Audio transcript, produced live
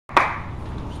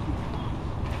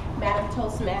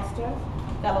Toastmaster,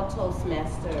 fellow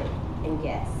Toastmaster, and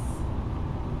guests.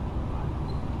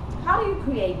 How do you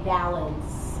create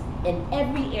balance in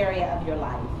every area of your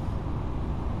life?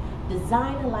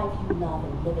 Design a life you love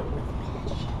and live it with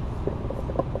passion.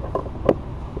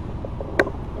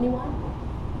 Anyone?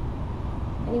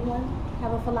 Anyone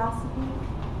have a philosophy?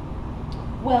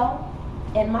 Well,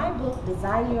 in my book,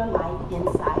 Design Your Life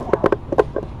Inside Out,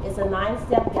 it's a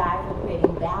 9-step guide for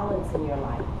creating balance in your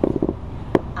life.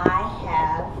 I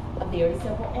have a very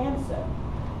simple answer.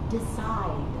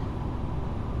 Decide.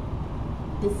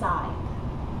 Decide.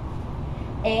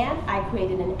 And I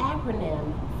created an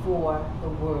acronym for the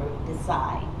word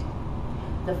decide.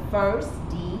 The first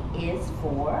D is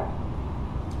for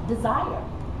desire.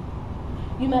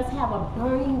 You must have a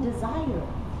burning desire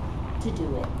to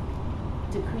do it,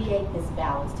 to create this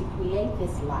balance, to create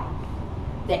this life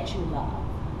that you love.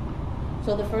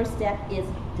 So the first step is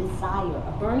desire,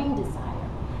 a burning desire,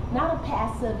 not a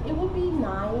passive, it would be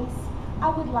nice, I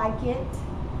would like it,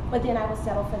 but then I would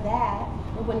settle for that.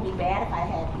 It wouldn't be bad if I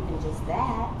had even just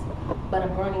that, but a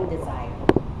burning desire.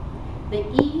 The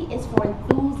E is for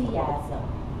enthusiasm.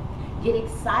 Get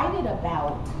excited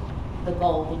about the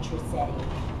goal that you're setting.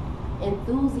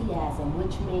 Enthusiasm,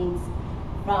 which means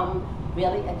from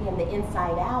really, again, the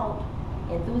inside out,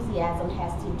 enthusiasm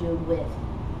has to do with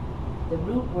the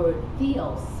root word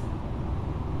theos,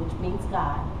 which means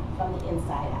God, from the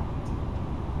inside out.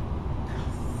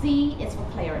 C is for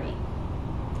clarity.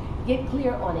 Get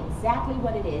clear on exactly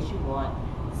what it is you want,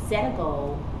 set a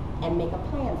goal, and make a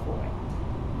plan for it.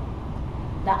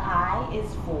 The I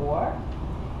is for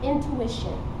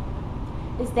intuition.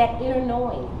 It's that inner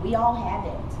knowing. We all have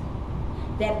it.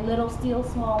 That little still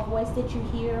small voice that you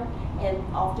hear and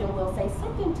often will say,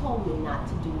 something told me not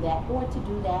to do that or to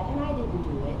do that, and I didn't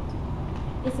do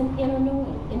it. It's an inner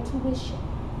knowing, intuition.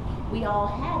 We all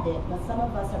have it, but some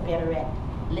of us are better at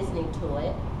listening to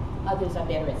it. Others are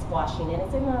better at squashing it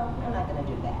and saying, no, I'm not going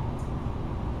to do that.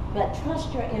 But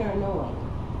trust your inner knowing.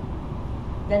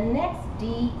 The next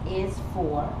D is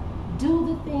for do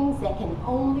the things that can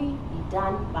only be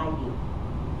done by you,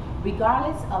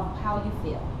 regardless of how you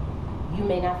feel. You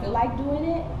may not feel like doing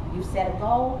it. You set a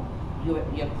goal.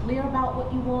 You're clear about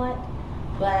what you want,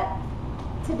 but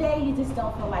today you just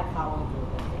don't feel like following through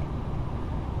with it.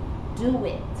 Do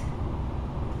it.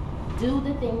 Do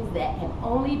the things that can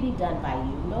only be done by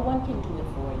you. No one can do it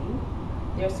for you.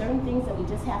 There are certain things that we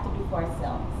just have to do for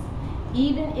ourselves.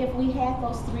 Even if we had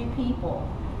those 3 people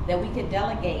that we could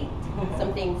delegate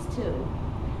some things to,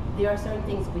 there are certain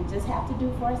things we just have to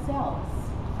do for ourselves.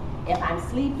 If I'm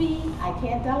sleepy, I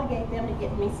can't delegate them to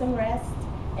get me some rest.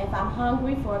 If I'm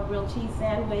hungry for a grilled cheese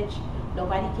sandwich,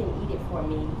 nobody can eat it for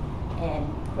me and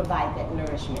provide that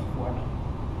nourishment for me.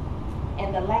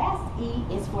 And the last E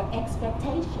is for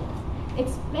expectation.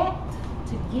 Expect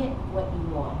to get what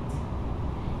you want.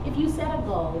 If you set a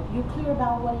goal, you're clear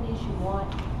about what it is you want,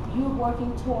 you're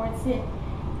working towards it,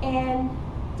 and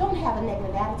don't have a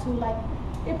negative attitude like,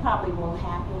 it probably won't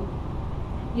happen.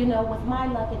 You know, with my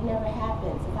luck, it never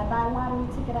happens. If I buy a lottery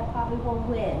ticket, I probably won't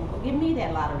win. Well, give me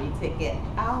that lottery ticket.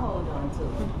 I'll hold on to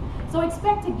it. So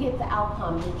expect to get the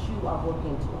outcome that you are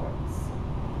working towards.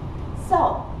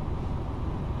 So,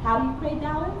 how do you create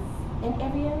balance in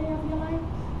every area of your life?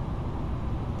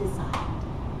 Decide.